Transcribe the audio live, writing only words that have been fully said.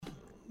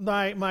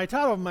my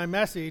title of my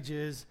message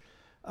is,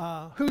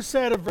 Who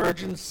Said a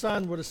Virgin's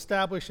Son Would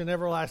Establish an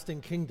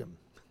Everlasting Kingdom?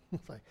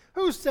 It's like,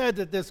 who said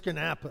that this can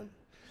happen?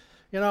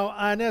 You know,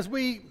 and as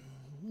we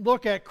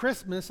look at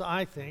Christmas,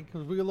 I think,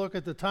 as we look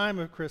at the time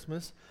of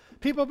Christmas,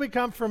 people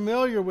become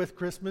familiar with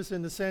Christmas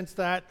in the sense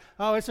that,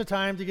 oh, it's a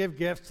time to give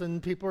gifts,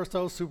 and people are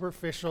so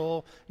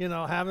superficial, you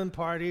know, having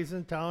parties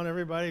and telling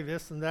everybody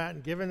this and that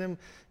and giving them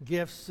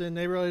gifts, and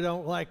they really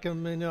don't like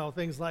them, and, you know,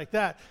 things like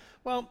that.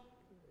 Well,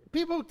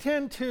 people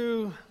tend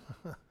to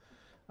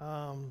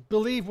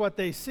believe what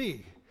they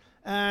see.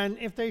 And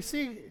if they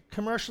see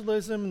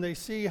commercialism, and they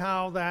see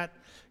how that,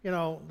 you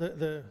know,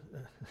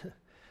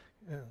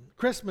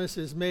 Christmas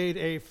is made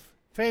a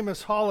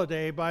famous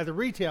holiday by the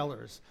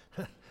retailers,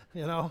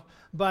 you know,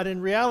 but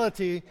in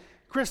reality,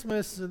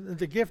 Christmas,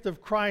 the gift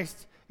of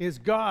Christ, is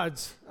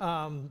God's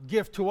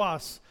gift to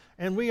us,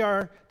 and we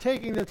are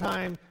taking the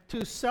time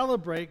to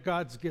celebrate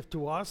God's gift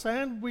to us,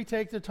 and we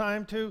take the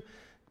time to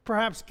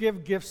perhaps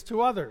give gifts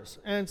to others.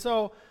 And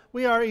so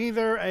we are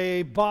either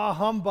a bah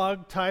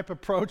humbug type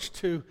approach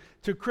to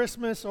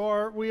Christmas,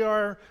 or we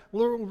are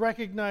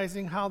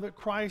recognizing how that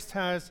Christ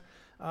has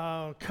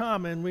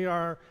come, and we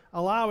are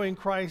allowing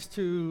Christ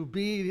to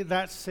be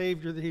that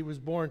Savior that he was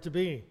born to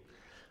be.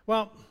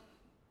 Well,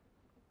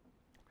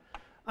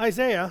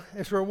 Isaiah,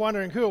 if we're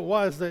wondering who it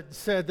was that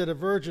said that a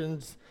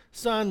virgin's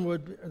son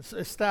would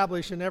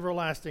establish an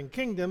everlasting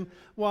kingdom,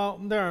 well,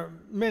 there are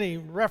many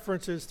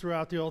references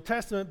throughout the Old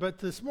Testament, but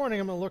this morning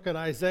I'm going to look at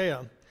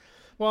Isaiah.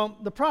 Well,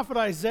 the prophet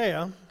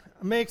Isaiah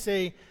makes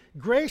a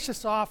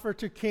gracious offer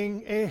to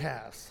King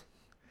Ahaz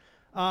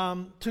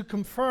to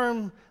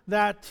confirm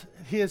that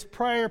his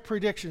prior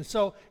predictions.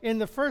 So in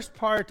the first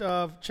part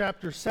of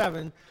chapter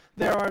 7,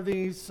 there are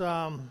these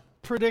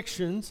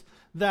predictions,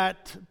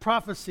 that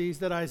prophecies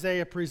that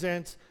Isaiah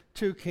presents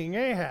to King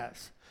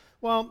Ahaz.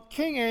 Well,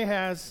 King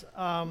Ahaz,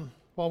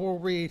 we'll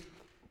read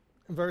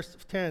verse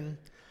 10.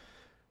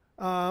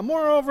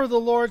 Moreover, the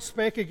Lord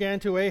spake again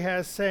to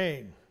Ahaz,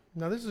 saying,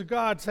 now this is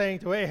God saying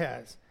to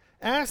Ahaz,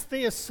 ask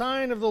thee a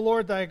sign of the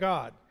Lord thy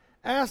God.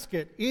 Ask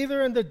it,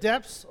 either in the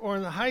depths or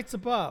in the heights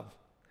above.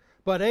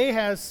 But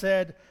Ahaz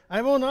said,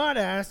 I will not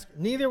ask,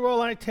 neither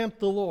will I tempt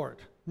the Lord.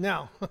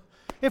 Now,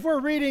 if we're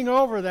reading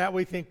over that,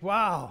 we think,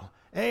 wow,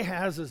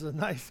 Ahaz is a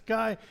nice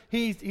guy.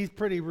 He's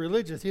pretty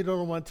religious. He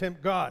don't want to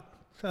tempt God.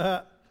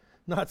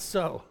 Not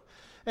so.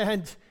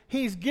 And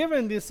he's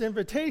given this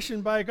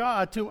invitation by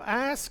God to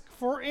ask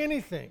for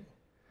anything.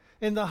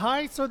 In the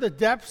heights or the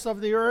depths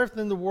of the earth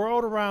and the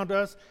world around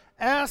us,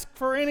 ask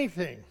for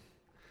anything.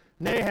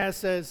 And Ahaz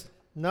says,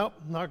 nope,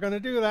 not going to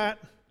do that.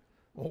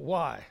 Well,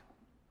 why?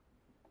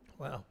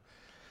 Well,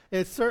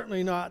 it's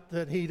certainly not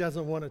that he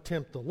doesn't want to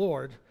tempt the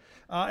Lord.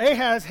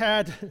 Ahaz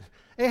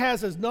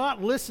has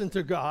not listened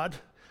to God,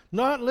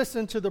 not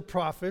listened to the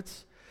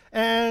prophets,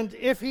 and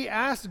if he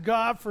asks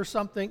God for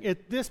something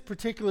at this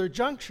particular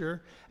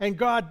juncture, and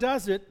God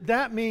does it,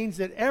 that means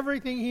that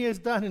everything he has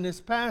done in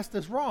his past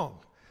is wrong,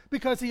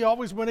 because he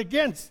always went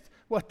against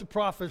what the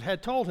prophet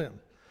had told him.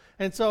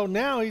 And so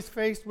now he's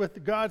faced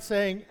with God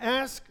saying,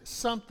 ask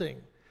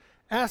something,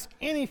 ask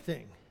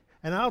anything,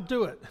 and I'll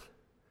do it.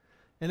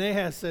 And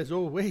Ahaz says,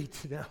 oh,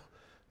 wait, now,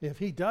 if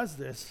he does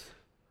this,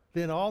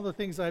 then all the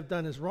things I've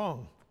done is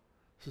wrong.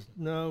 He says,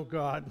 no,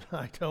 God,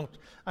 I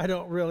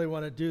don't really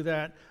want to do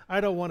that. I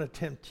don't want to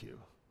tempt you.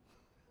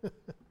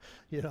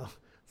 You know,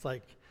 it's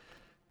like,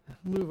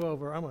 move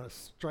over, I'm going to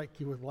strike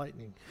you with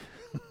lightning.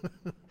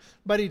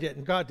 But he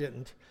didn't, God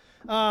didn't.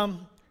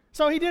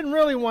 So he didn't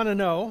really want to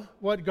know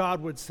what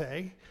God would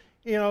say,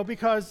 you know,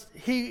 because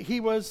he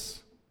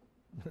was,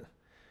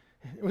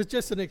 it was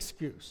just an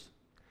excuse.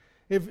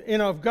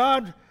 If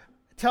God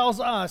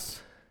tells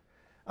us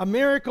a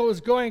miracle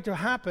is going to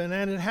happen,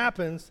 and it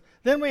happens,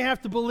 then we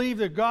have to believe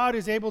that God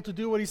is able to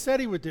do what he said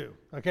he would do,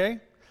 okay?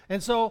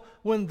 And so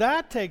when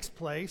that takes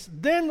place,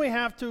 then we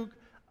have to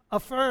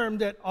affirm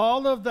that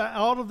all of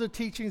the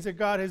teachings that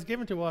God has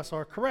given to us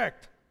are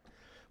correct.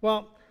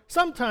 Well,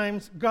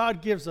 sometimes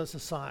God gives us a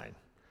sign.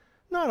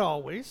 Not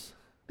always.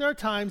 There are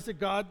times that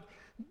God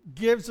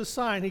gives a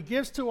sign. He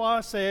gives to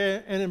us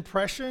an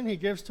impression. He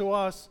gives to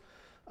us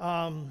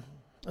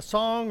a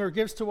song, or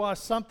gives to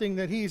us something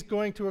that he's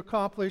going to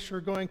accomplish or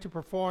going to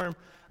perform,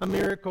 a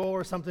miracle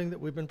or something that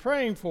we've been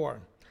praying for.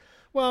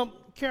 Well,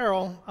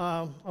 Carol,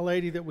 a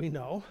lady that we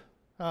know,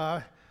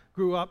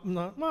 grew up,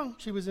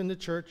 she was in the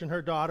church, and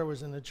her daughter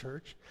was in the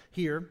church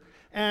here.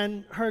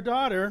 And her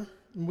daughter,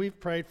 we've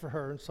prayed for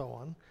her and so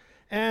on,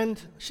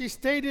 and she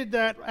stated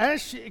that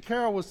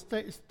Carol was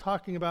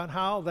talking about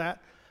how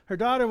that her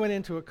daughter went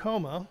into a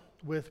coma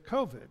with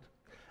COVID.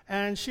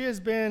 And she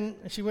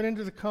went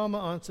into the coma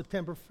on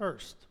September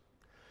 1st.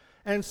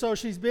 And so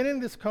she's been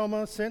in this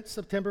coma since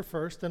September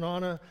 1st and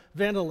on a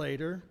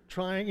ventilator,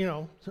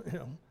 trying,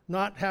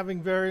 not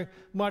having very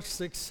much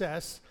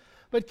success.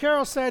 But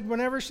Carol said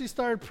whenever she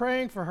started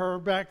praying for her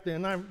back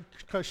then,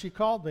 because she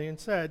called me and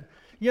said,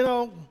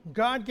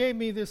 God gave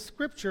me this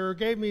scripture,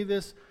 gave me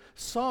this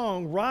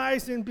song,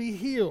 rise and be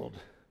healed.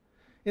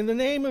 In the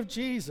name of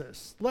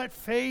Jesus, let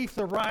faith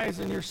arise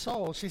in your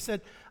soul. She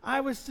said,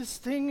 I was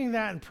just thinking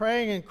that and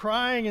praying and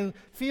crying and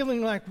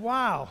feeling like,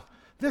 wow,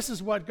 this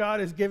is what God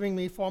is giving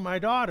me for my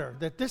daughter,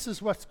 that this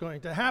is what's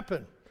going to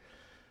happen.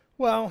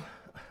 Well,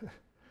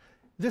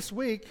 this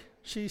week,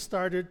 she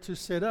started to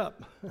sit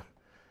up,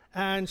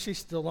 and she's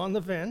still on the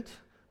vent,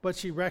 but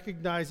she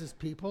recognizes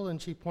people, and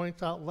she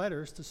points out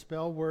letters to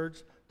spell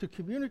words to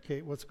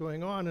communicate what's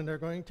going on, and they're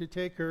going to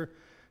take her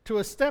to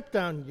a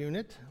step-down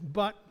unit,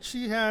 but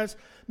she has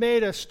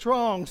made a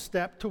strong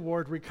step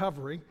toward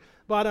recovery.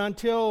 But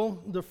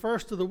until the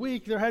first of the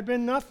week, there had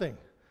been nothing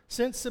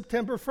since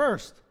September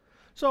 1st.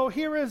 So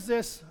here is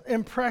this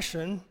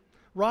impression,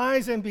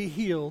 rise and be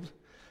healed,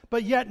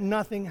 but yet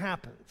nothing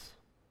happens.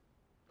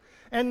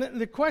 And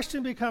the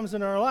question becomes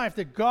in our life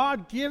that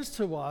God gives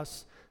to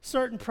us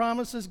certain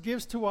promises,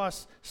 gives to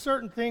us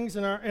certain things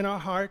in our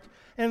heart,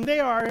 and they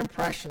are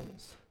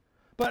impressions.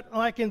 But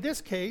like in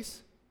this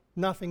case,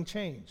 nothing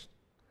changed.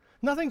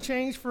 Nothing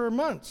changed for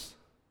months.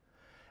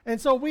 And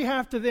so we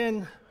have to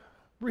then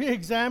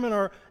re-examine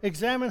or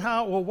examine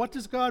what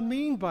does God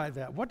mean by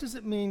that? What does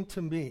it mean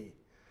to me?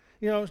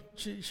 You know,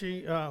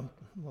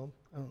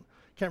 I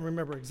can't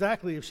remember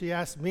exactly if she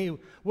asked me,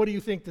 what do you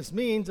think this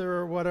means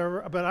or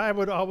whatever, but I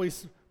would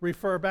always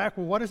refer back,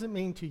 well, what does it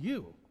mean to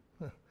you?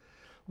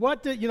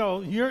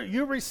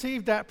 You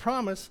received that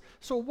promise,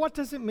 so what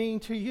does it mean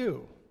to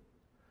you?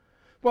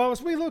 Well,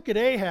 as we look at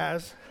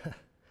Ahaz,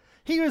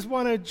 he was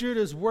one of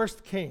Judah's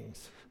worst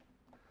kings.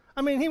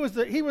 I mean, he was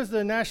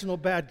the national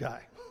bad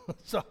guy.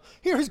 So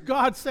here's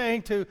God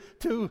saying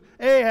to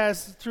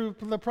Ahaz through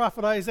the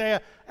prophet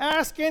Isaiah,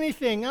 ask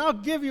anything, I'll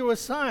give you a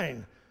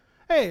sign.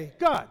 Hey,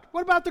 God,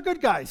 what about the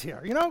good guys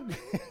here? You know,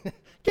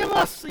 give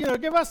us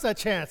that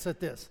chance at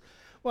this.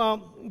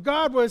 Well,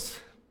 God was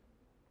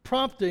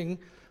prompting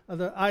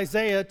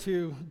Isaiah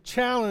to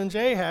challenge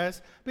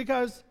Ahaz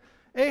because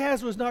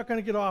Ahaz was not going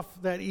to get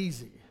off that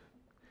easy.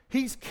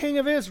 He's king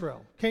of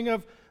Israel, king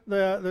of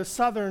the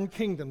southern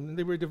kingdom.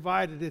 They were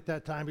divided at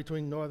that time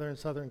between northern and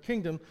southern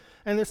kingdom.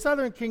 And the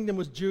southern kingdom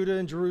was Judah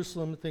and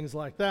Jerusalem and things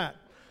like that.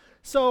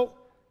 So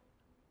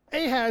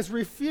Ahaz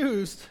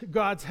refused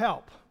God's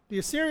help. The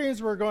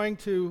Assyrians were going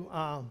to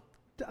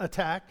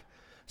attack.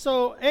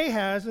 So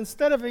Ahaz,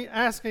 instead of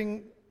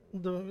asking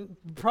the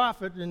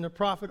prophet, and the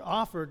prophet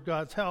offered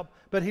God's help,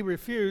 but he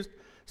refused,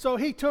 so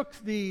he took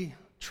the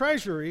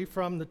treasury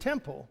from the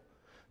temple,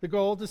 the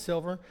gold, the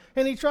silver,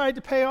 and he tried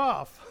to pay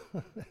off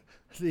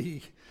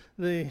the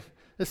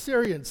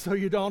Assyrians so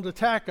you don't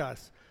attack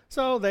us.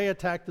 So they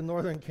attacked the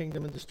northern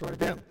kingdom and destroyed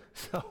them.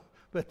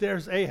 But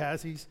there's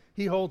Ahaz.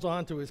 He holds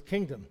on to his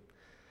kingdom.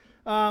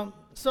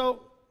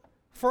 So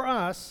for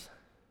us,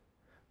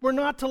 we're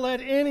not to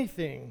let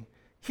anything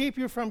keep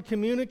you from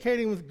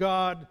communicating with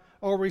God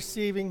or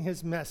receiving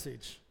his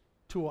message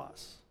to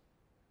us.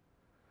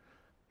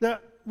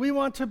 That we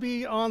want to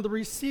be on the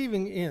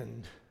receiving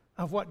end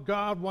of what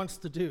God wants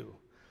to do.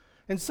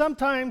 And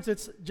sometimes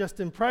it's just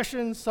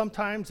impressions,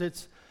 sometimes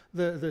it's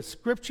the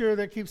scripture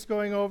that keeps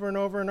going over and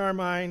over in our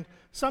mind.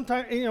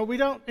 Sometimes,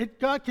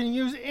 God can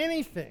use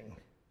anything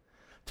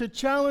to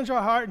challenge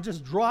our heart and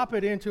just drop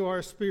it into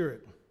our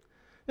spirit.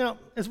 Now,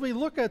 as we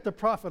look at the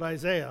prophet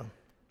Isaiah,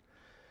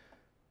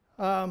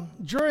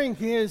 during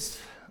his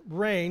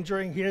reign,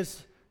 during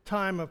his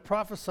time of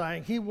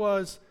prophesying,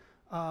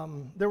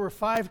 there were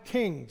 5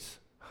 kings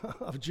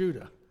of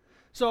Judah.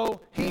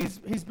 So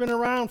he's been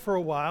around for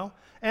a while,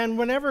 and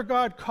whenever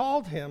God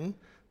called him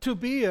to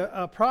be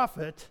a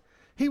prophet,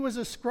 he was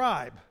a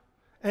scribe,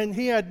 and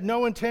he had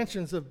no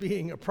intentions of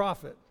being a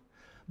prophet.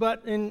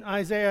 But in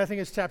Isaiah, I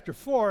think it's chapter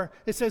 4,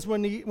 it says,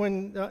 when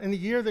in the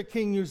year that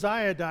King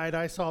Uzziah died,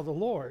 I saw the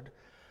Lord.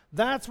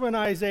 That's when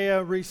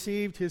Isaiah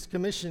received his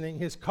commissioning,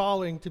 his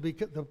calling to be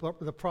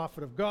the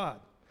prophet of God.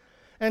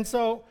 And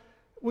so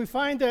we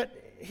find that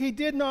he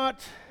did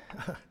not,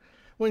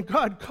 when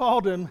God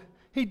called him,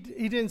 he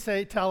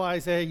didn't tell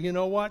Isaiah, you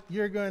know what,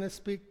 you're going to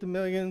speak to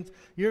millions,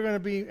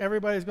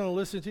 everybody's going to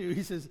listen to you.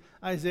 He says,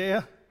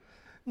 Isaiah,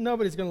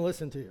 nobody's going to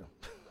listen to you.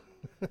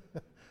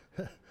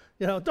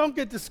 Don't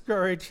get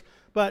discouraged,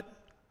 but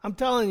I'm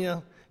telling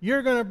you,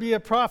 you're going to be a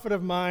prophet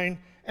of mine,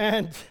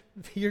 and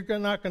you're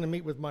not going to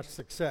meet with much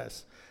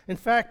success. In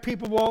fact,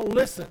 people won't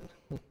listen.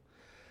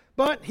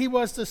 But he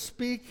was to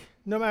speak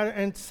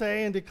and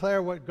say and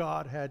declare what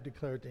God had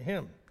declared to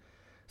him.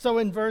 So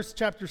in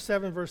chapter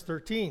 7, verse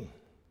 13,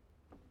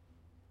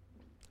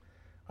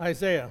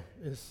 Isaiah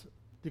is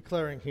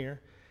declaring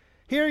here,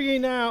 hear ye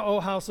now, O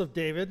house of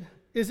David,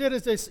 it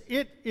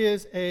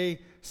is a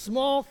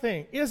small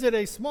thing. Is it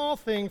a small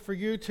thing for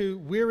you to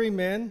weary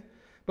men,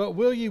 but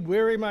will ye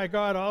weary my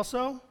God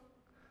also?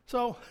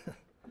 So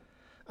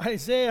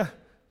Isaiah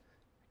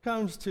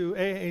comes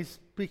to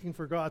speaking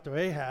for God to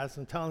Ahaz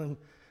and telling him,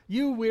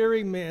 you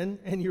weary men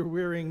and you're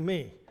wearying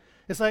me.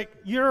 It's like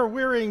you're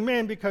wearying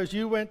men because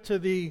you went to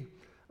the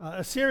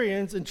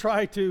Assyrians and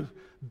try to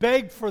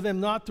beg for them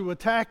not to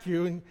attack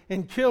you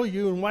and kill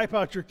you and wipe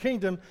out your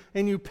kingdom,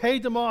 and you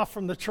paid them off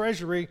from the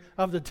treasury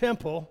of the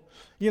temple.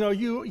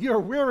 You're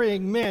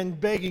wearying men,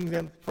 begging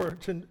them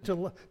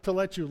to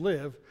let you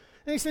live.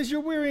 And he says,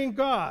 you're wearying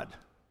God.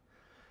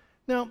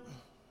 Now,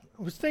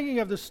 I was thinking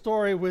of the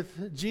story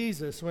with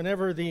Jesus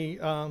whenever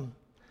the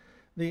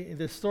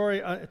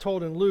story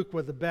told in Luke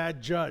with the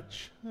bad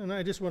judge. And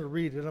I just want to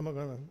read it. I'm going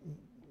to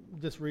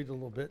just read it a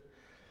little bit.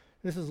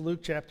 This is Luke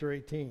chapter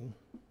 18.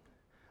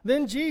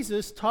 Then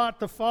Jesus taught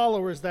the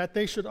followers that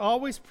they should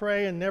always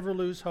pray and never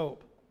lose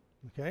hope.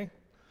 Okay?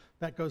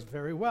 That goes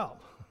very well.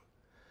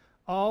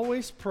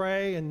 Always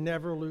pray and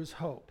never lose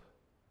hope.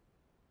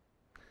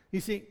 You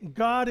see,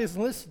 God is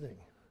listening.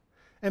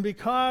 And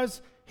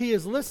because he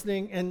is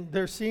listening and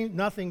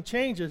nothing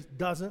changes,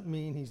 doesn't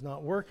mean he's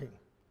not working.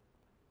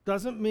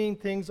 Doesn't mean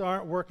things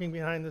aren't working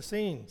behind the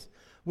scenes.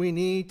 We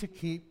need to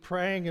keep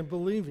praying and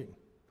believing.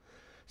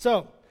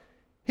 So,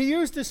 he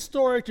used this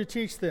story to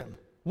teach them.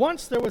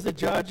 Once there was a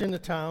judge in the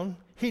town.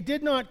 He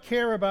did not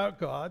care about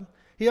God.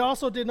 He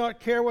also did not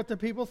care what the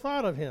people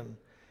thought of him.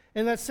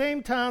 In that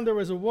same town there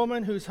was a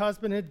woman whose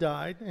husband had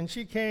died, and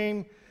she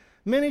came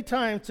many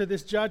times to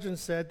this judge and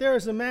said, there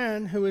is a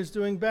man who is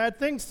doing bad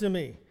things to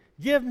me.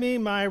 Give me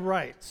my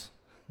rights.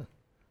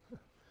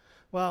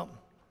 Well,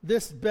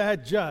 this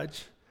bad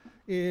judge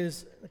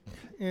is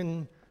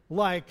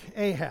like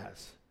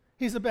Ahaz.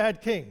 He's a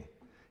bad king.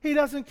 He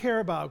doesn't care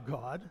about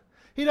God.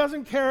 He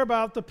doesn't care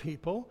about the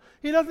people.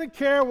 He doesn't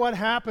care what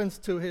happens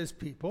to his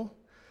people.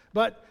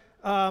 But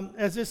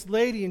as this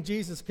lady in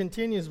Jesus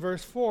continues,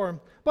 verse 4,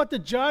 but the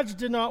judge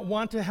did not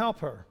want to help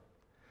her.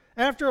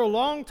 After a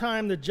long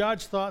time, the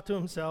judge thought to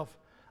himself,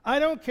 I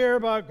don't care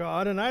about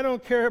God and I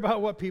don't care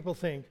about what people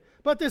think,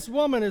 but this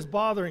woman is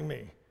bothering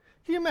me.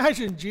 Can you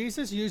imagine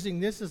Jesus using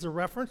this as a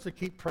reference to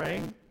keep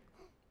praying?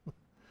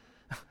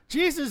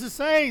 Jesus is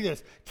saying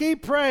this,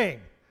 keep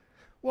praying.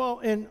 Well,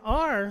 in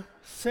our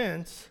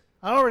sense,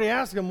 I already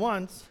asked him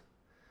once,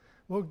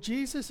 well,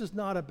 Jesus is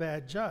not a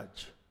bad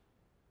judge.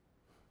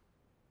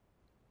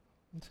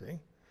 See?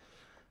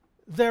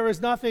 There is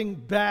nothing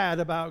bad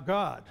about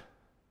God.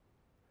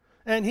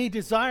 And he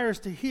desires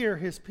to hear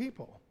his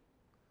people.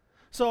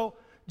 So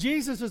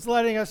Jesus is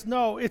letting us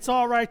know it's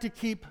all right to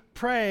keep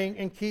praying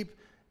and keep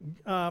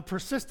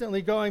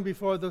persistently going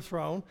before the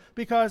throne,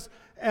 because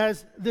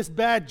as this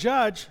bad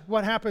judge,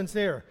 what happens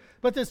there?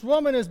 But this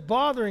woman is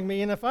bothering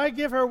me, and if I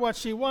give her what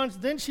she wants,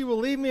 then she will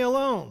leave me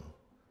alone.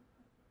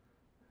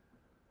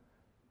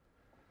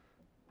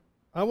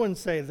 I wouldn't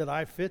say that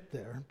I fit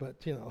there, but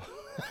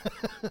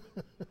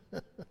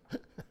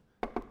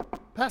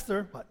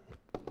Pastor, what?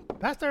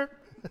 Pastor?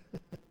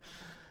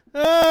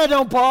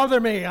 Don't bother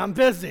me, I'm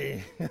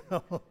busy.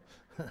 Well,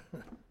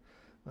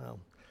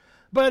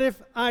 but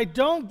if I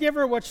don't give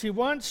her what she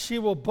wants, she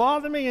will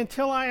bother me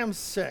until I am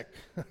sick.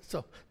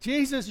 So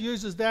Jesus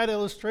uses that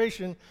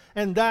illustration,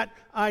 and that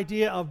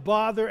idea of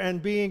bother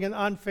and being an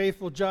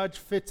unfaithful judge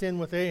fits in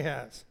with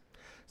Ahaz.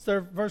 So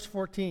verse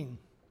 14.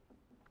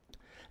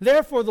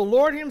 Therefore the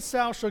Lord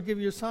himself shall give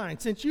you a sign.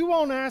 Since you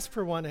won't ask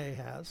for one,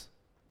 Ahaz,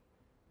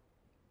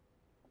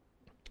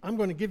 I'm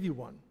going to give you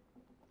one.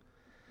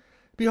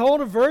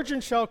 Behold, a virgin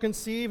shall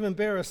conceive and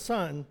bear a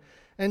son,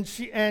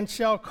 and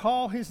shall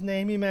call his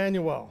name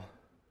Emmanuel.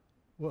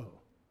 Whoa.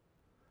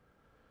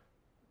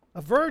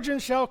 A virgin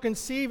shall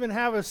conceive and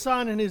have a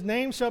son, and his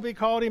name shall be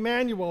called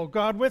Emmanuel,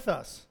 God with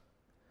us.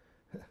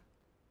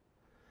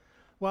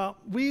 Well,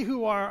 we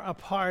who are a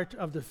part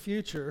of the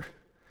future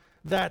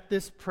that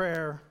this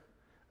prayer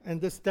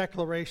and this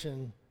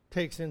declaration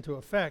takes into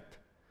effect,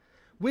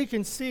 we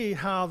can see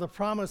how the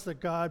promise that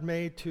God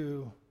made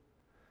to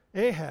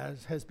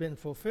Ahaz has been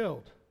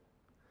fulfilled.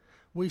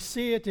 We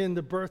see it in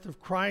the birth of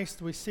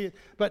Christ. We see it,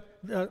 but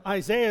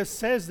Isaiah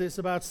says this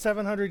about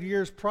 700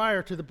 years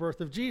prior to the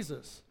birth of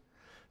Jesus.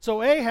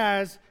 So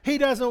Ahaz, he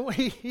don't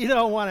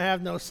want to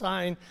have no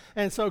sign,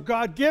 and so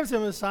God gives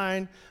him a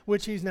sign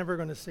which he's never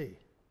going to see.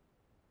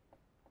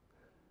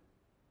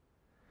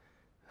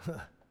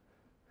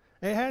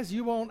 Ahaz,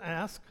 you won't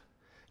ask,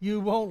 you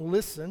won't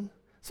listen,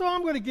 so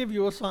I'm going to give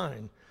you a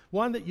sign,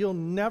 one that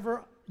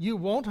you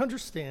won't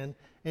understand,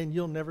 and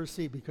you'll never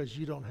see because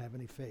you don't have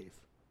any faith.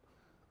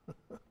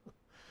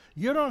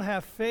 You don't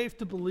have faith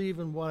to believe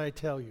in what I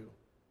tell you.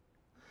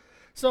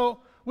 So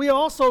we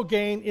also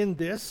gain in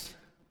this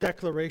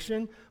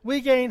declaration,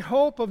 we gain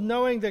hope of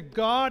knowing that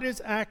God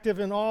is active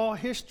in all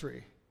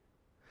history,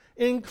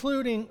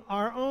 including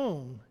our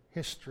own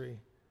history,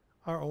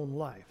 our own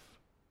life.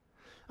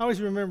 I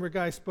always remember a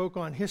guy spoke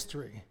on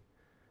history,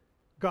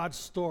 God's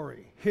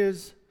story,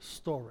 his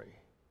story.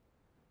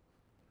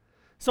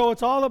 So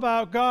it's all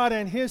about God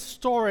and his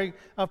story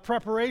of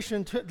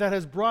preparation that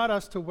has brought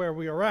us to where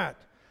we are at.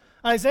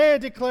 Isaiah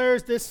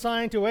declares this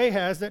sign to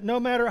Ahaz that no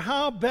matter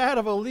how bad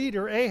of a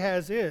leader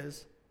Ahaz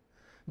is,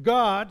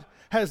 God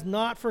has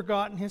not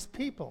forgotten his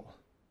people.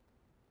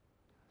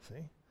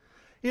 See?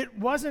 It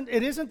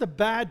isn't the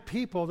bad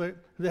people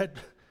that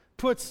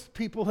puts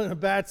people in a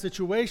bad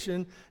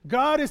situation.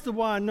 God is the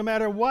one, no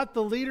matter what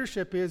the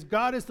leadership is,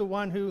 God is the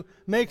one who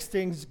makes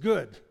things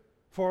good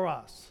for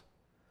us.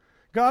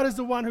 God is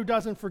the one who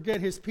doesn't forget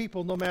his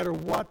people no matter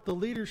what the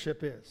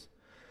leadership is.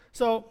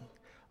 So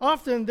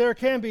often there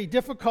can be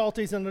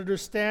difficulties in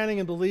understanding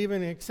and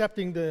believing and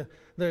accepting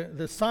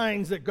the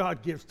signs that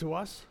God gives to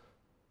us.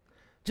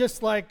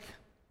 Just like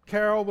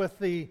Carol with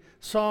the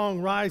song,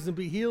 Rise and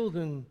Be Healed,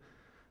 and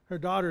her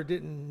daughter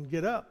didn't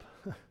get up.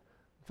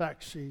 In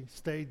fact, she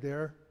stayed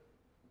there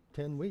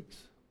 10 weeks,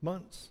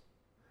 months.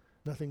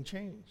 Nothing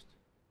changed.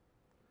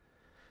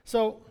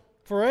 So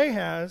for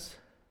Ahaz,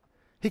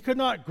 he could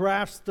not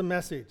grasp the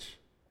message.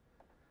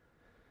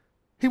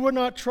 He would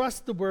not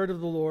trust the word of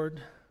the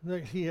Lord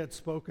that he had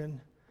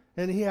spoken,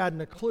 and he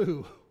hadn't a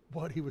clue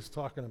what he was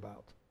talking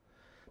about.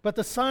 But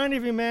the sign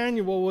of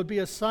Emmanuel would be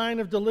a sign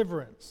of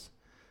deliverance.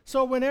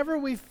 So whenever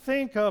we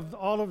think of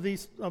all of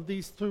these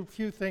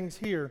few things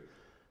here,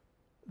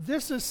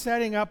 this is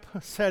setting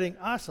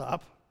us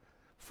up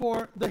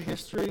for the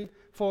history,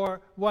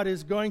 for what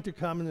is going to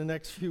come in the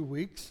next few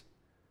weeks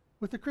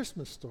with the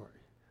Christmas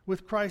story,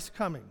 with Christ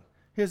coming,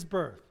 his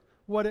birth,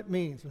 what it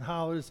means, and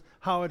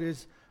how it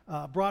is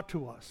brought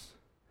to us.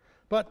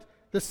 But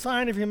the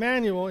sign of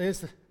Emmanuel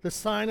is the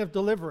sign of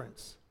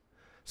deliverance.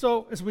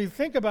 So as we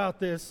think about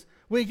this,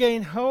 we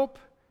gain hope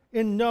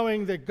in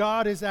knowing that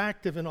God is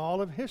active in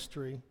all of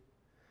history,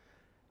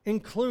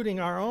 including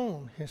our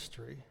own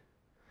history,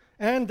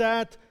 and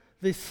that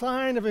the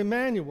sign of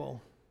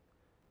Emmanuel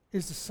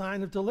is the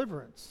sign of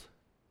deliverance.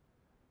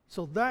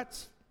 So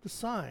that's the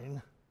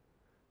sign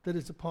that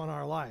is upon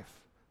our life.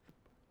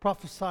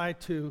 Prophesied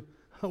to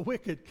a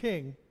wicked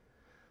king,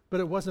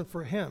 but it wasn't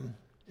for him.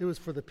 It was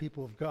for the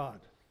people of God.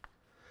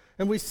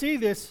 And we see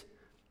this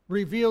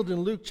revealed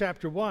in Luke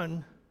chapter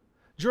 1.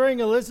 During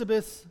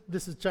Elizabeth's,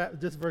 this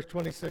is verse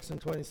 26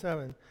 and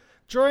 27.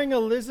 During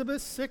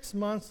Elizabeth's 6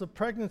 months of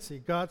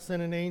pregnancy, God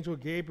sent an angel,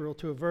 Gabriel,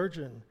 to a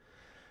virgin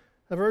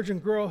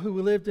girl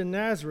who lived in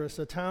Nazareth,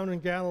 a town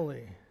in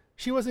Galilee.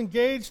 She was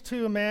engaged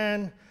to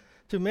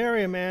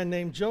marry a man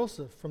named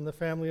Joseph from the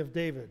family of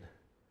David.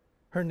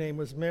 Her name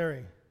was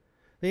Mary.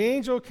 The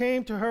angel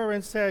came to her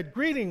and said,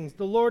 "Greetings,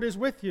 the Lord is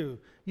with you.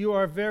 You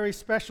are very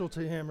special to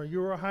him, or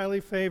you are highly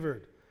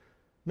favored."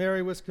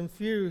 Mary was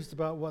confused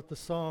about what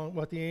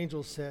the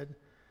angel said,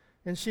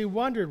 and she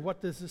wondered,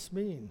 what does this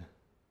mean?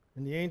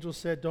 And the angel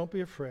said, "Don't be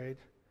afraid,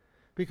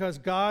 because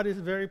God is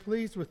very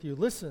pleased with you.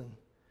 Listen,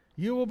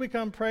 you will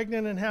become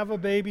pregnant and have a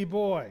baby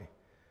boy.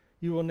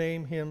 You will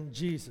name him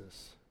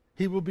Jesus.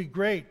 He will be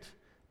great.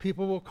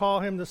 People will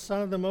call him the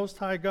Son of the Most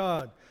High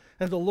God.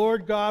 And the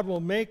Lord God will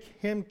make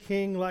him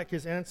king like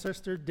his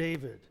ancestor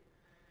David.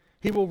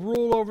 He will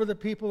rule over the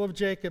people of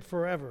Jacob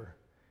forever.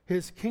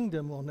 His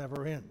kingdom will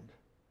never end."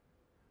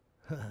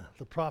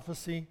 The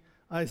prophecy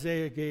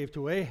Isaiah gave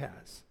to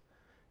Ahaz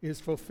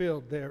is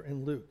fulfilled there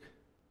in Luke.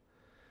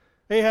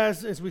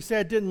 Ahaz, as we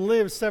said, didn't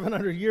live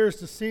 700 years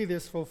to see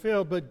this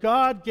fulfilled, but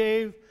God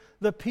gave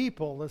the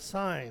people a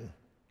sign.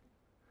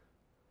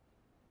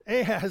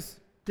 Ahaz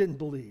didn't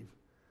believe,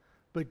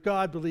 but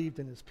God believed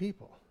in his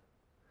people.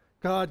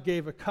 God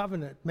gave a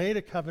covenant, made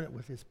a covenant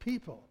with his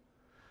people,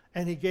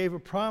 and he gave a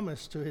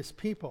promise to his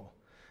people.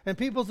 And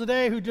people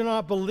today who do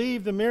not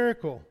believe the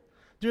miracle,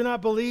 do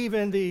not believe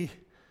in the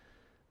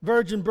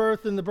virgin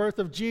birth and the birth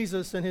of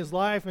Jesus and his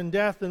life and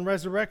death and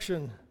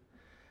resurrection,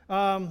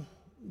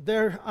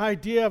 their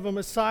idea of a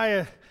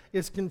Messiah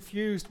is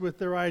confused with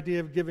their idea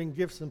of giving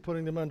gifts and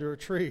putting them under a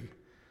tree.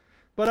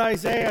 But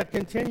Isaiah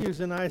continues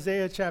in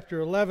Isaiah chapter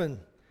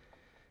 11.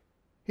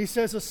 He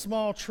says, a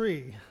small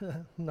tree,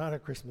 not a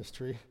Christmas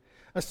tree,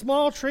 a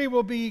small tree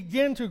will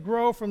begin to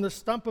grow from the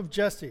stump of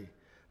Jesse.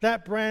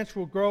 That branch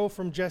will grow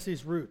from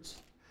Jesse's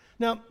roots.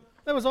 Now,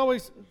 that was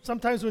always,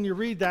 sometimes when you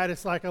read that,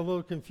 it's like a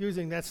little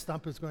confusing. That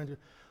stump is going to...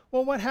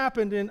 Well, what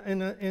happened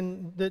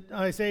in that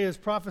Isaiah is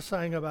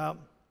prophesying about,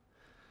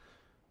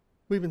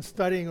 we've been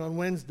studying on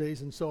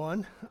Wednesdays and so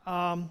on.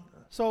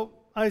 So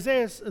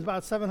Isaiah is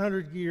about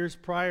 700 years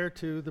prior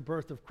to the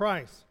birth of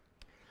Christ.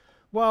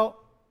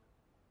 Well,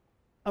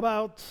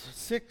 about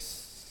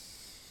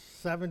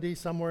 670,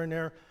 somewhere in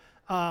there,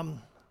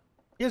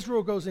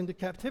 Israel goes into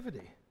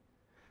captivity.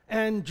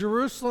 And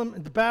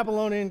Jerusalem, the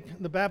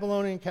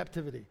Babylonian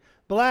captivity.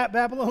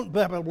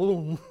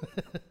 Babylon,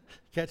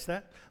 catch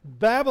that?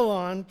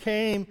 Babylon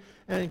came,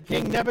 and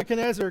King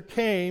Nebuchadnezzar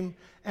came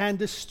and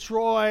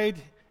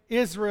destroyed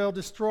Israel,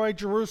 destroyed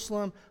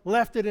Jerusalem,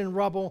 left it in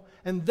rubble,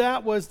 and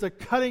that was the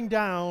cutting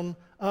down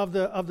of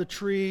the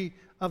tree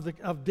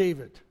of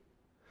David.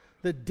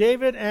 That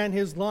David and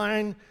his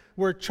line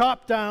were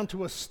chopped down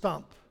to a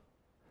stump.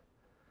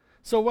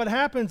 So what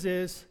happens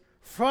is,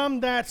 from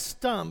that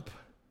stump,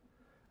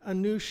 a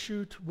new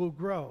shoot will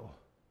grow,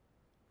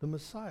 the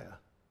Messiah.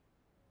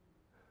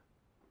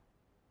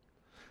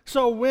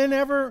 So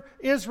whenever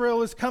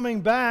Israel is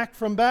coming back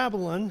from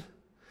Babylon,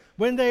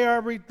 when they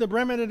are the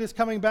remnant is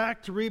coming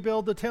back to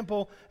rebuild the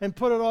temple and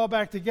put it all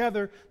back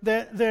together,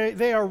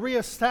 they are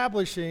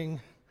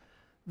reestablishing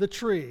the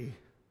tree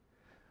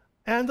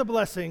and the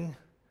blessing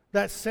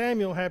that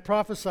Samuel had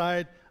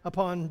prophesied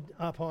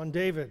upon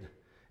David.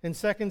 In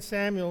 2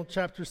 Samuel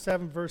chapter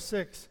 7, verse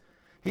 6,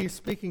 he's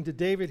speaking to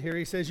David here.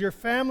 He says, "Your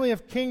family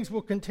of kings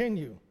will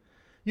continue.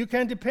 You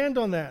can depend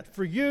on that.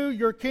 For you,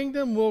 your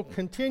kingdom will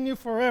continue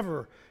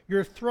forever.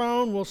 Your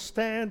throne will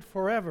stand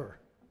forever."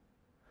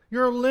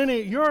 Your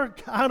lineage,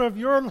 out of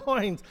your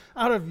loins,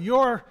 out of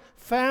your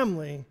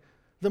family,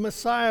 the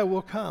Messiah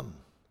will come.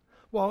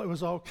 Well, it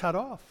was all cut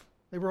off.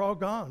 They were all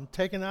gone,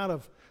 taken out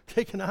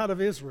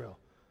of Israel.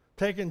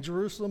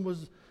 Jerusalem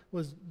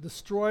was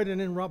destroyed and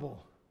in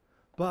rubble.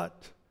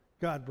 But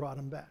God brought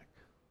them back.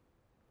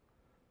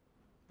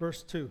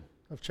 Verse 2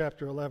 of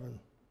chapter 11.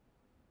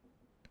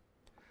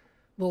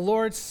 The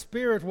Lord's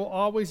Spirit will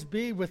always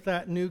be with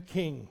that new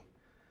king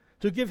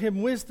to give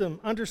him wisdom,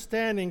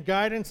 understanding,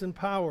 guidance, and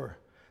power.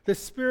 The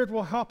Spirit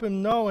will help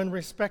him know and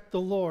respect the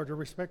Lord, or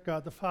respect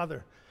God the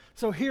Father.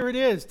 So here it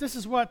is. This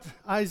is what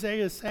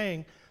Isaiah is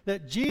saying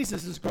that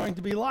Jesus is going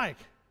to be like.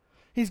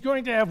 He's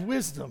going to have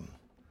wisdom.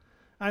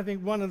 I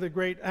think one of the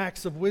great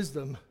acts of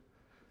wisdom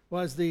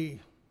was the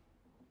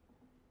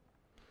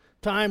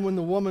time when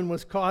the woman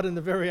was caught in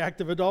the very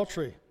act of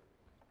adultery.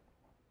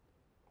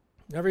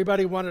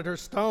 Everybody wanted her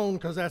stoned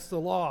because that's the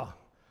law.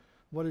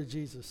 What did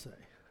Jesus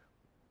say?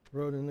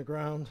 Wrote in the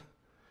ground,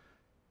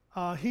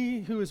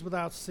 "He who is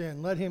without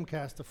sin, let him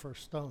cast the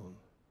first stone."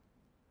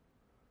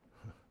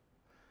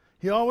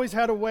 He always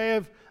had a way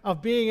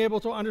of being able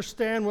to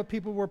understand what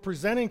people were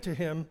presenting to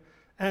him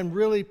and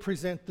really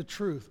present the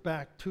truth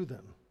back to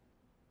them.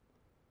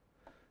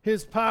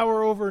 His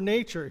power over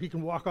nature, he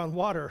can walk on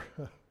water.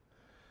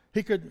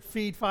 He could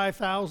feed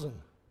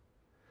 5,000.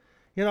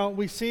 You know,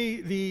 we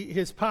see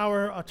his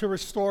power to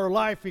restore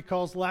life. He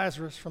calls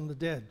Lazarus from the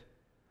dead.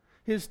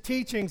 His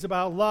teachings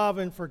about love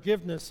and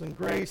forgiveness and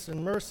grace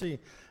and mercy.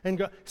 And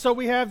God. So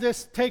we have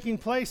this taking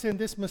place in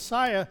this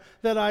Messiah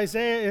that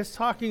Isaiah is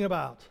talking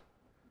about.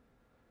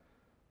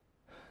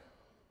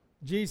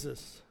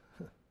 Jesus.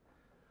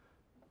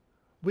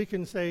 We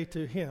can say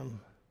to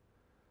him,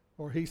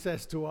 or he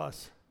says to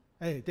us,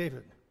 "Hey,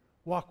 David,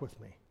 walk with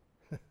me."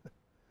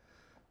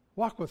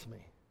 Walk with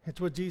me.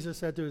 It's what Jesus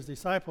said to his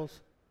disciples,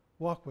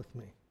 "Walk with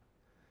me."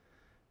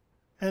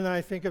 And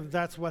I think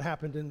that's what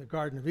happened in the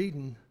Garden of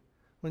Eden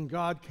when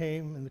God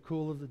came in the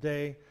cool of the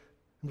day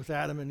with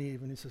Adam and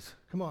Eve, and he says,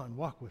 "Come on,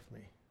 walk with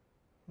me."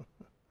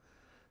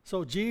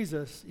 So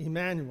Jesus,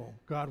 Emmanuel,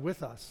 God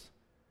with us,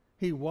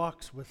 he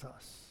walks with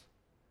us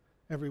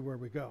everywhere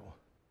we go.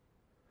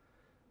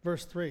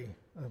 Verse 3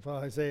 of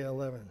Isaiah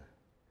 11.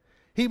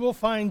 He will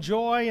find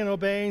joy in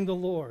obeying the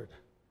Lord.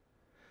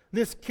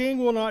 This king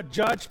will not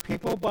judge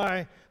people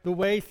by the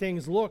way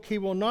things look. He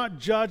will not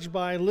judge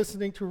by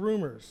listening to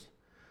rumors.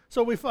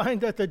 So we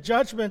find that the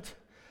judgment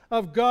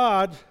of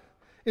God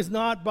is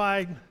not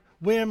by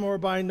whim or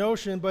by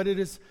notion, but it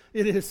is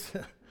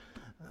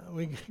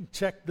we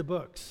check the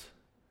books.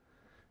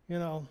 You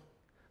know,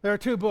 there are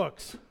two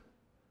books.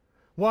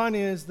 One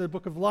is the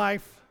book of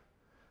life,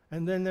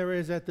 and then there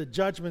is at the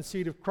judgment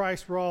seat of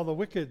Christ where all the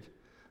wicked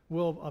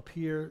will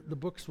appear. The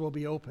books will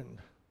be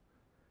opened,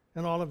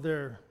 and all of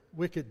their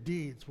wicked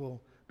deeds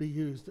will be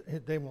used.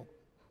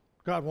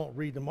 God won't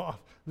read them off.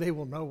 They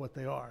will know what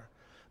they are.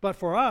 But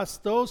for us,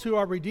 those who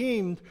are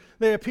redeemed,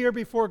 they appear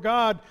before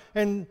God,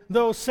 and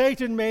though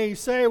Satan may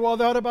say, "Well,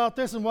 what about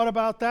this and what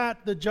about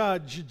that?" the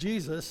judge,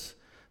 Jesus,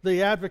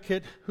 the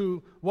advocate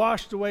who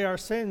washed away our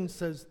sins,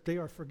 says they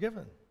are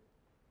forgiven.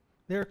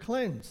 They are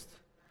cleansed.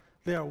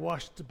 They are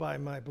washed by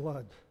my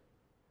blood.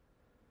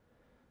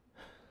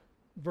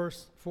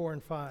 Verse 4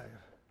 and 5.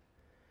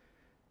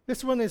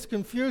 This one is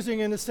confusing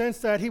in the sense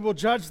that he will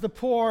judge the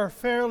poor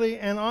fairly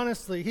and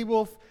honestly. He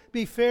will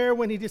be fair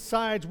when he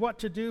decides what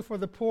to do for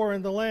the poor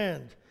in the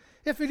land.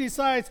 If he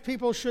decides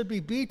people should be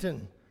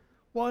beaten,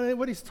 well,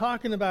 what he's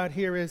talking about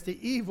here is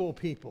the evil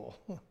people.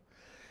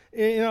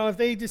 You know, if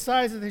they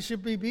decide that they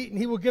should be beaten,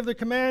 he will give the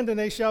command and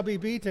they shall be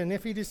beaten.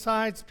 If he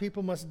decides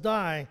people must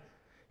die,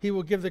 he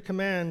will give the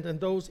command and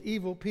those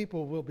evil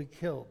people will be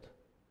killed.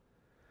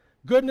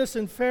 Goodness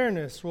and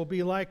fairness will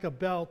be like a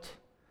belt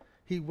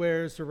he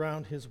wears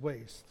around his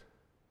waist.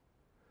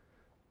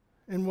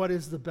 And what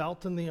is the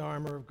belt and the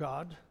armor of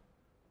God?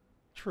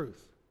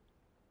 Truth.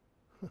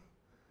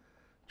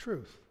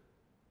 Truth.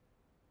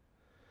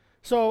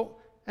 So,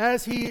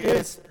 as he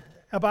is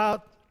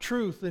about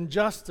truth and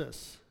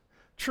justice,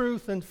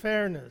 truth and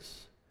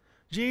fairness,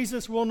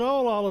 Jesus will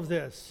know all of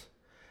this.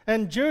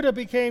 And Judah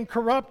became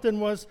corrupt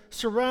and was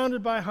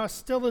surrounded by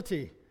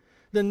hostility.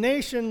 The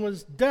nation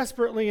was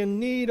desperately in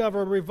need of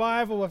a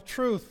revival of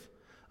truth,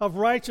 of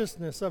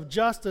righteousness, of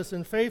justice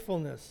and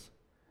faithfulness.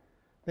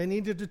 They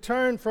needed to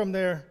turn from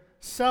their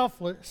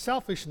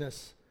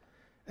selfishness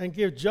and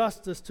give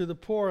justice to the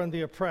poor and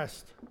the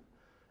oppressed.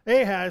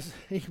 Ahaz,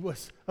 he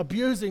was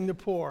abusing the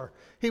poor.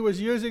 He was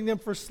using them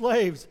for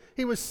slaves.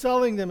 He was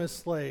selling them as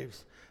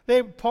slaves.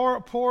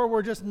 Poor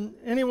were just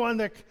anyone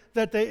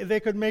that they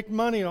could make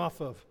money off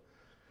of.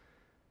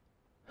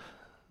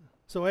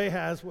 So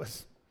Ahaz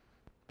was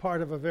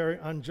part of a very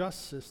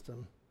unjust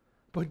system.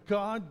 But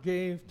God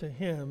gave to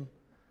him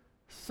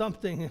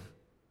something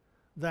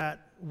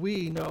that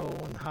we know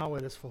and how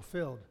it is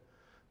fulfilled.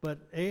 But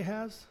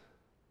Ahaz,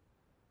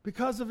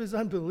 because of his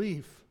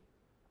unbelief,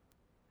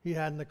 he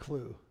hadn't a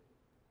clue.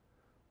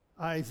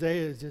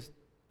 Isaiah is just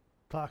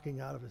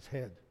talking out of his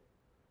head.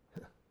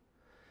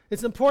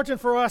 It's important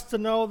for us to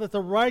know that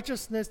the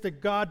righteousness that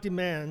God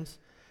demands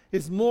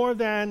is more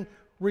than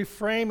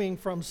refraining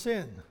from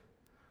sin,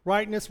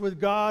 rightness with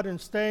God and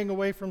staying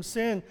away from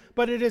sin,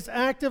 but it is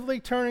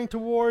actively turning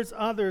towards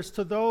others,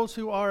 to those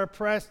who are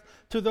oppressed,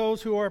 to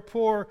those who are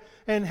poor,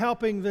 and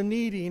helping the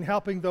needy and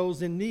helping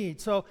those in need.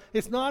 So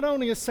it's not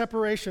only a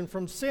separation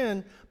from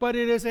sin, but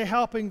it is a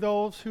helping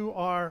those who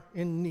are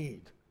in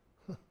need.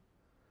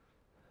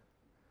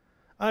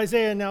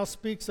 Isaiah now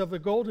speaks of the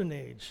golden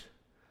age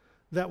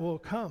that will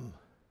come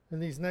in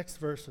these next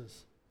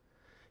verses.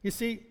 You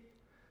see,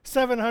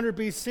 700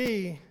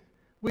 BC,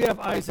 we have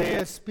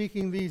Isaiah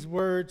speaking these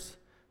words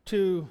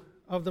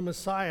of the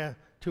Messiah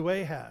to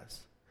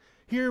Ahaz.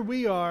 Here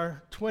we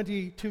are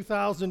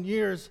 22,000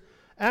 years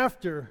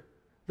after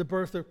the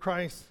birth of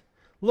Christ,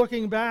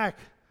 looking back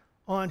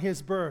on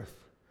his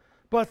birth.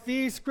 But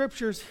these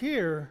scriptures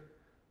here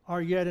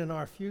are yet in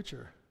our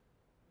future.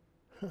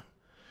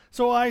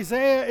 So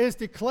Isaiah is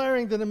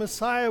declaring that the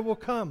Messiah will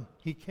come.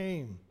 He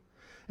came.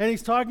 And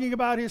he's talking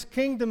about his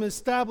kingdom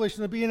established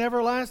and to be an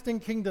everlasting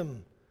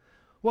kingdom.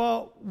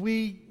 Well,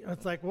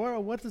 it's like,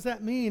 well, what does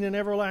that mean, an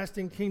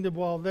everlasting kingdom?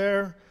 Well,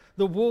 there,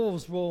 the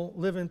wolves will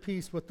live in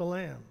peace with the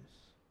lambs.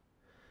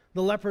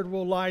 The leopard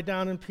will lie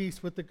down in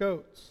peace with the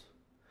goats.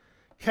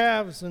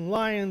 Calves and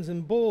lions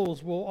and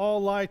bulls will all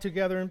lie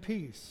together in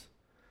peace.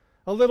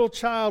 A little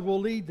child will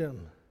lead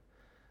them.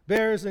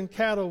 Bears and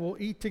cattle will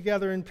eat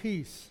together in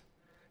peace.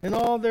 And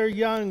all their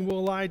young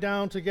will lie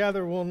down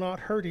together, will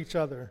not hurt each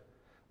other.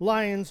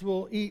 Lions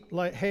will eat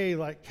like hay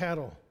like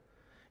cattle.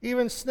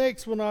 Even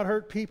snakes will not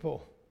hurt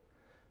people.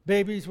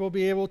 Babies will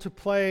be able to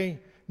play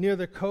near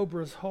the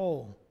cobra's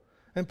hole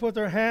and put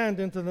their hand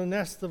into the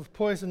nest of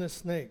poisonous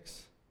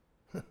snakes.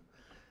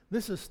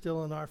 This is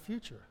still in our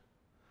future.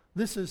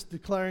 This is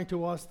declaring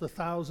to us the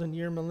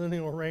 1,000-year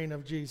millennial reign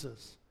of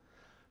Jesus.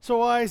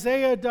 So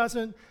Isaiah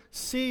doesn't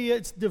see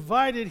it's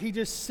divided. He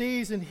just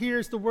sees and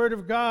hears the word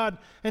of God,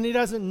 and he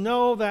doesn't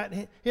know that,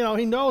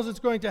 he knows it's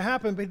going to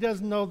happen, but he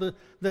doesn't know the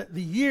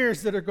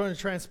years that are going to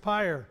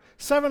transpire.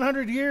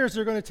 700 years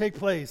are going to take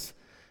place,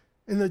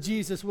 and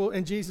Jesus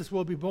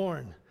will be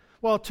born.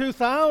 Well,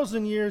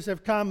 2,000 years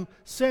have come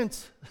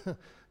since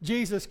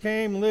Jesus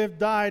came, lived,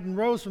 died, and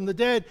rose from the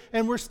dead,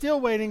 and we're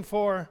still waiting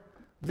for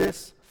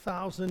this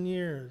 1,000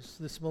 years,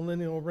 this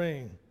millennial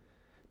reign.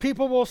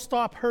 People will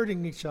stop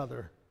hurting each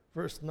other.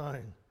 Verse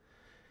 9.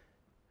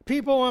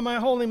 People on my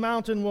holy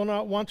mountain will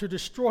not want to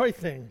destroy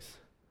things.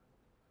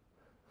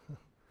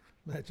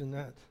 Imagine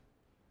that.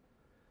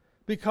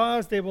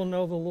 Because they will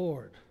know the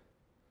Lord.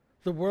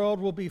 The world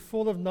will be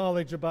full of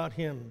knowledge about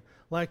him,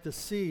 like the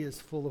sea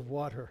is full of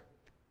water.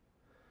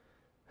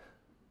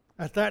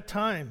 At that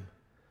time,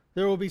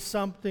 there will be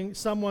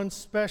someone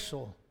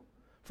special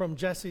from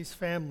Jesse's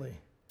family.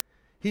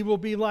 He will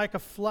be like a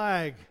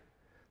flag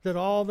that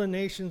all the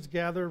nations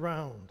gather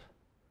round.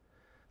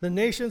 The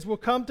nations will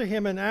come to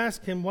him and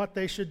ask him what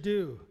they should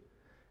do,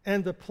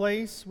 and the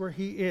place where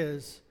he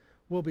is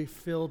will be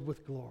filled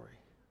with glory.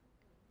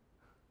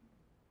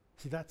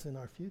 See, that's in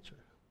our future.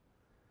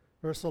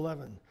 Verse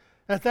 11.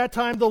 At that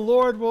time, the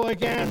Lord will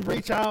again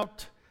reach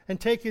out and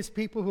take his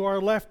people who are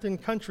left in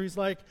countries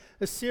like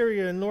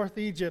Assyria and North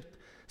Egypt,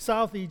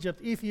 South Egypt,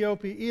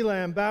 Ethiopia,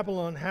 Elam,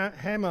 Babylon,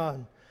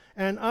 Haman,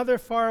 and other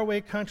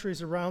faraway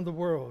countries around the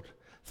world.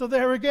 So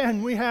there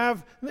again, we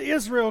have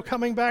Israel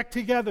coming back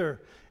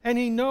together. And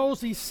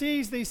he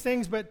sees these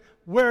things, but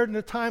where in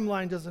the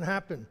timeline does it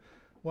happen?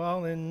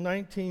 Well, in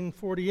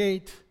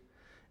 1948,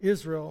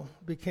 Israel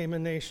became a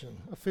nation,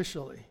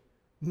 officially,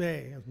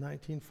 May of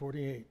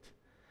 1948.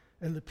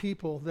 And the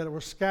people that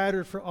were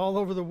scattered all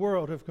over the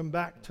world have come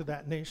back to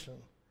that nation.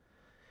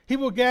 He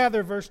will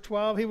gather, verse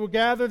 12, he will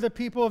gather the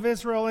people of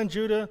Israel and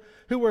Judah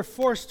who were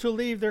forced to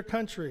leave their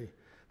country.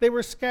 They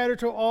were scattered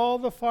to all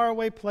the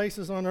faraway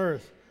places on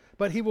earth.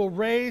 But he will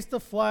raise the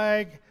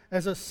flag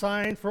as a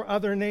sign for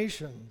other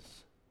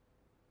nations.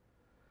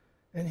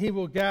 And he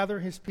will gather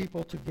his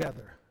people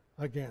together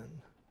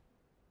again.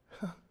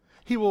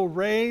 He will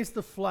raise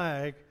the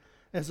flag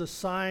as a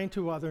sign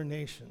to other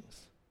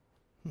nations.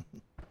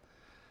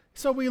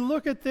 So we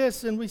look at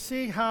this and we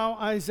see how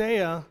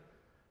Isaiah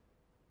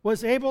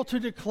was able to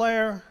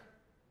declare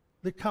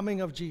the coming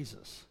of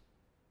Jesus.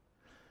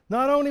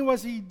 Not only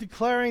was he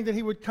declaring that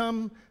he would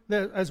come,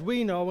 as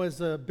we know,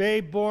 as a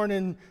babe born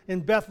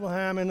in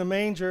Bethlehem in a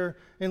manger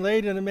and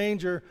laid in a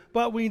manger,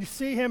 but we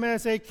see him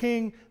as a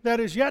king that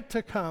is yet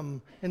to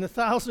come in the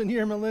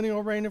 1,000-year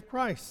millennial reign of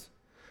Christ.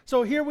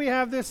 So here we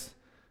have this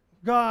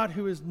God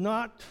who is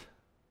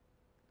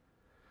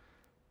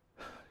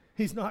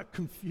he's not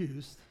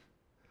confused,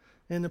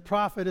 and the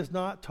prophet is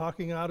not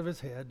talking out of his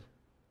head.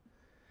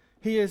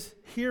 He is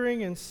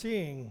hearing and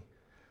seeing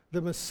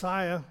the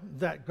Messiah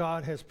that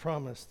God has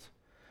promised.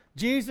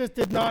 Jesus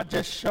did not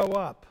just show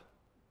up.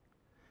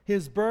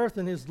 His birth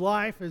and his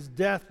life, his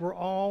death were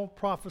all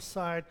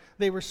prophesied.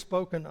 They were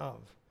spoken of.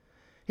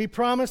 He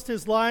promised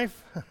his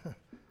life,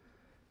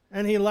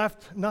 and he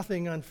left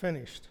nothing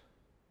unfinished.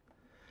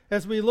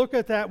 As we look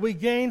at that, we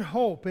gain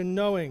hope in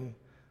knowing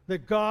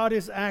that God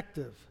is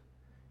active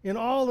in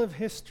all of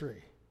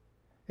history,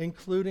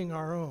 including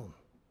our own.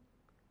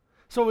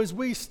 So as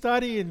we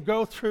study and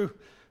go through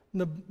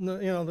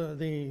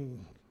the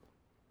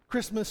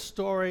Christmas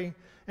story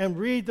and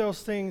read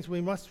those things,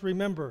 we must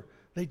remember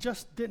they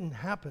just didn't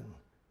happen.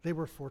 They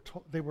were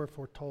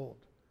foretold.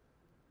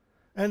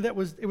 And it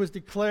was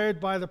declared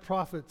by the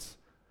prophets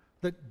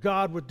that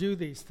God would do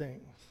these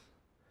things.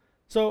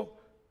 So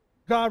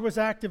God was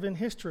active in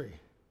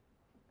history.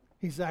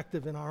 He's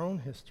active in our own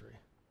history.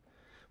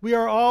 We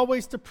are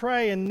always to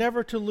pray and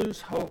never to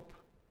lose hope.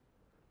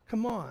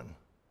 Come on,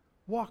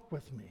 walk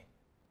with me.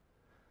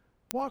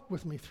 Walk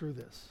with me through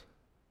this.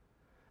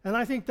 And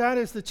I think that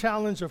is the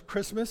challenge of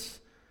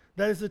Christmas.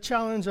 That is the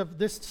challenge of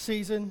this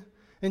season.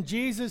 And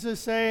Jesus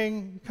is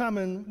saying, come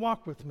and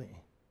walk with me.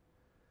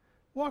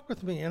 Walk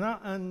with me,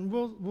 and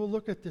we'll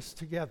look at this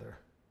together.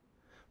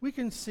 We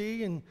can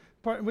see and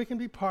we can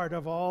be part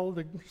of all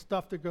the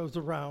stuff that goes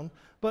around,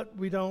 but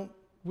we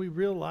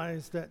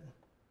realize that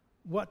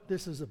what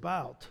this is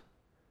about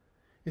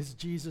is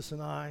Jesus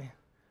and I.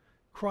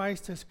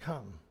 Christ has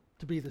come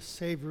to be the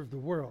Savior of the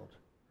world.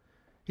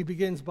 He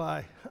begins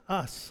by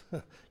us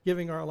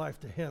giving our life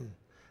to him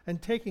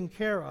and taking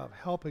care of,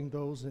 helping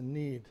those in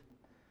need.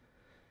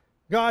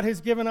 God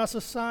has given us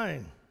a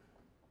sign.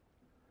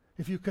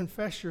 If you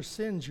confess your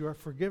sins, you are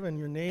forgiven.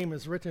 Your name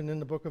is written in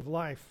the book of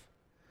life.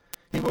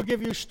 He will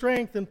give you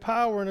strength and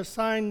power and a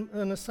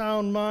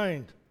sound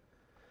mind.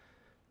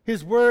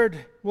 His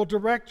word will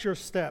direct your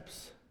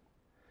steps.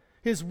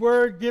 His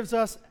word gives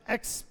us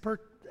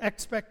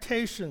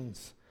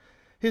expectations.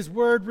 His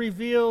word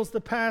reveals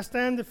the past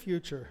and the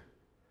future.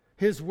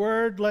 His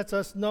word lets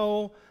us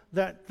know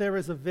that there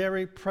is a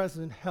very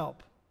present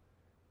help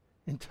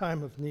in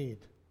time of need.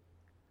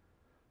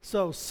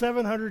 So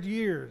 700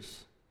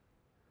 years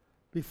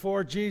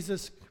before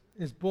Jesus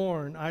is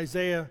born,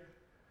 Isaiah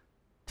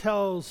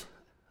tells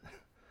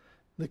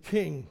the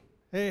king,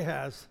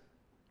 Ahaz,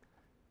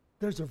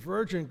 there's a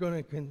virgin going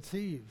to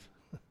conceive.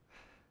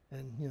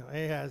 And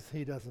Ahaz,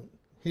 he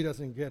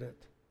doesn't get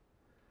it.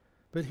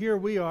 But here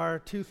we are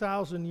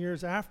 2,000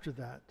 years after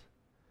that.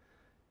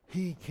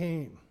 He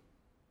came.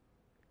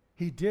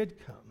 He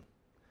did come,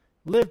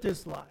 lived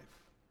his life,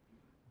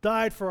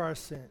 died for our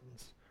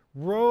sins,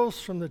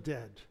 rose from the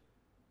dead,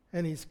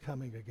 and he's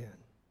coming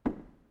again.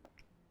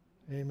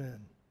 Amen.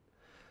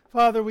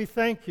 Father, we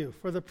thank you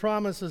for the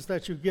promises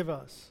that you give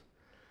us.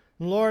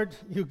 And Lord,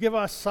 you give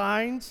us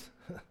signs.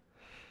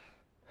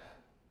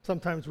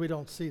 Sometimes we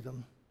don't see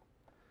them.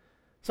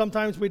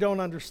 Sometimes we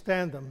don't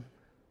understand them.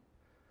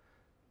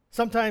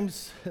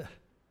 Sometimes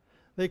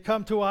they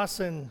come to us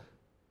and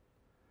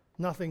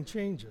nothing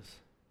changes.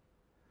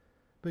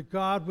 But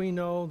God, we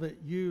know that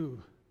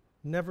you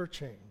never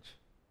change.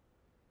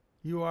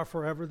 You are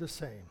forever the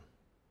same.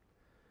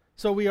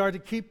 So we are to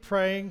keep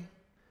praying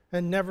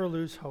and never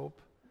lose hope.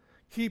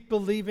 Keep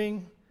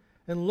believing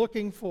and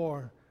looking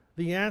for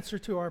the answer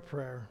to our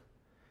prayer.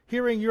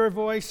 Hearing your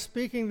voice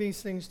speaking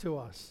these things to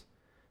us.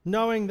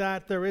 Knowing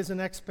that there is an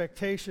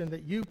expectation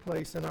that you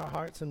place in our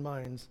hearts and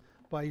minds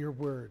by your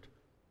word.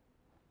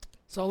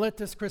 So let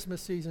this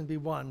Christmas season be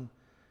one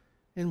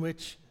in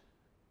which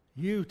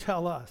you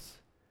tell us,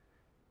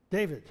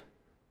 David,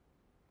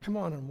 come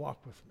on and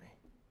walk with me.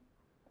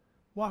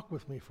 Walk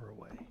with me for a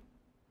way.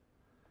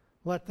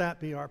 Let that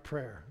be our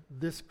prayer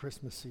this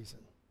Christmas season.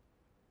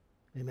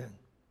 Amen.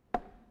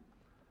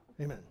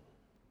 Amen.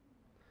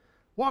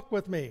 Walk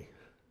with me.